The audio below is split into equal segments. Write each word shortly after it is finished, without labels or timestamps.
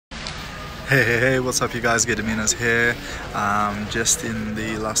Hey, what's up you guys? Gediminas here, just in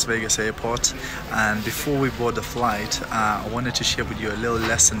the Las Vegas airport, and before we board the flight, I wanted to share with you a little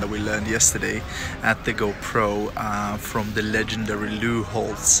lesson that we learned yesterday at the GoPro from the legendary Lou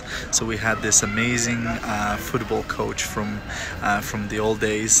Holtz. So we had this amazing football coach from the old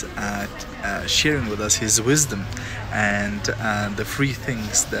days sharing with us his wisdom, and the three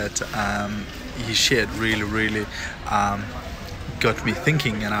things that he shared really got me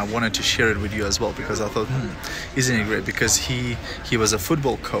thinking, and I wanted to share it with you as well, because I thought, isn't it great? Because he was a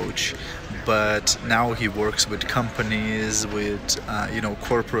football coach, but now he works with companies, with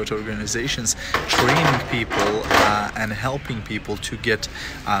corporate organizations, training people and helping people to get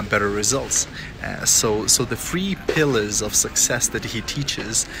better results. So the three pillars of success that he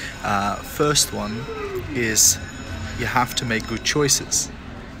teaches, first one is you have to make good choices.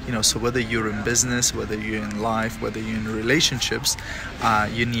 So whether you're in business, whether you're in life, whether you're in relationships,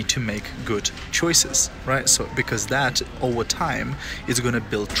 you need to make good choices, right? So because that over time is going to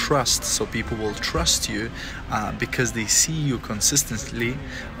build trust. So people will trust you because they see you consistently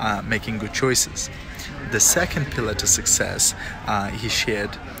making good choices. The second pillar to success he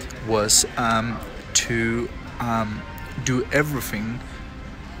shared was to do everything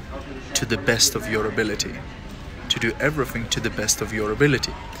to the best of your ability. To do everything to the best of your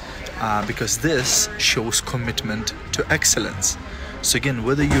ability. Because this shows commitment to excellence. So again,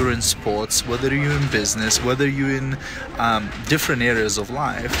 whether you're in sports, whether you're in business, whether you're in different areas of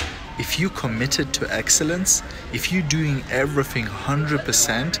life, if you committed to excellence, if you're doing everything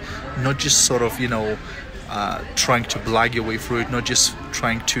 100%, not just sort of trying to blag your way through it, not just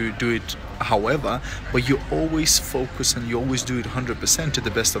trying to do it however, but you always focus and you always do it 100% to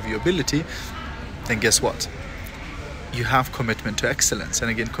the best of your ability, then guess what? You have commitment to excellence.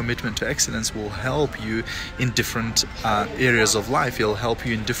 And again, commitment to excellence will help you in different areas of life. It'll help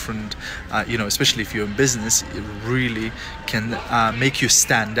you in different, especially if you're in business, it really can make you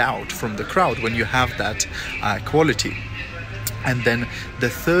stand out from the crowd when you have that quality. And then the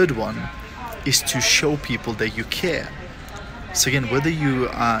third one is to show people that you care. So again, whether you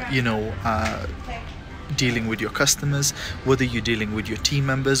dealing with your customers, whether you're dealing with your team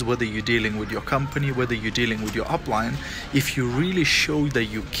members, whether you're dealing with your company, whether you're dealing with your upline, if you really show that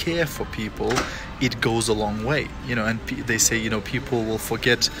you care for people, it goes a long way. And they say, people will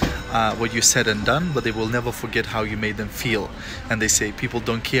forget what you said and done, but they will never forget how you made them feel. And they say people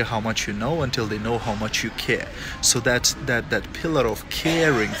don't care how much you know until they know how much you care. So that pillar of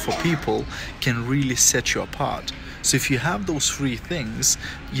caring for people can really set you apart. So if you have those three things,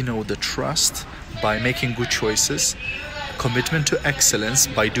 the trust by making good choices, commitment to excellence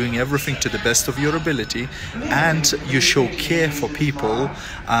by doing everything to the best of your ability, and you show care for people,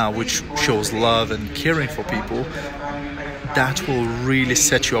 which shows love and caring for people, that will really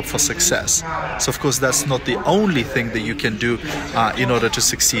set you up for success. So of course that's not the only thing that you can do in order to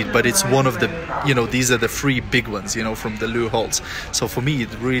succeed, but it's one of the, these are the three big ones, from the Lou Holtz. So for me, it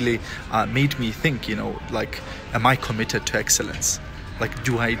really made me think, am I committed to excellence? Like,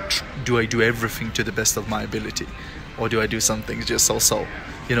 do I do everything to the best of my ability? Or do I do some things just so?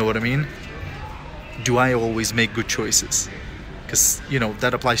 You know what I mean? Do I always make good choices? Because,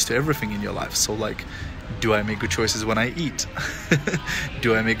 that applies to everything in your life. So do I make good choices when I eat?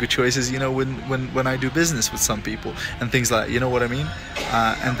 Do I make good choices, when I do business with some people and things like, you know what I mean?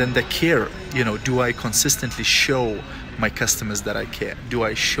 And then the care, do I consistently show my customers that I care? Do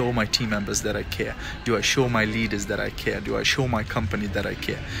I show my team members that I care? Do I show my leaders that I care? Do I show my company that I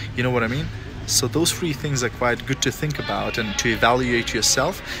care? You know what I mean? So those three things are quite good to think about and to evaluate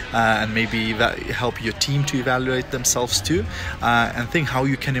yourself, and maybe help your team to evaluate themselves too, and think how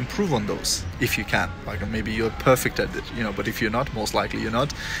you can improve on those if you can. Like maybe you're perfect at it, but if you're not, most likely you're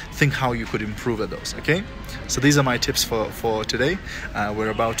not, think how you could improve at those, okay? So these are my tips for today.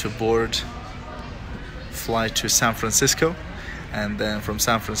 We're about to board flight to San Francisco, and then from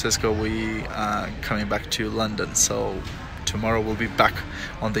San Francisco we are coming back to London. So tomorrow we'll be back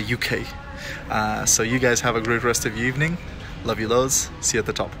on the UK. So you guys have a great rest of your evening. Love you loads. See you at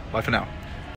the top. Bye for now.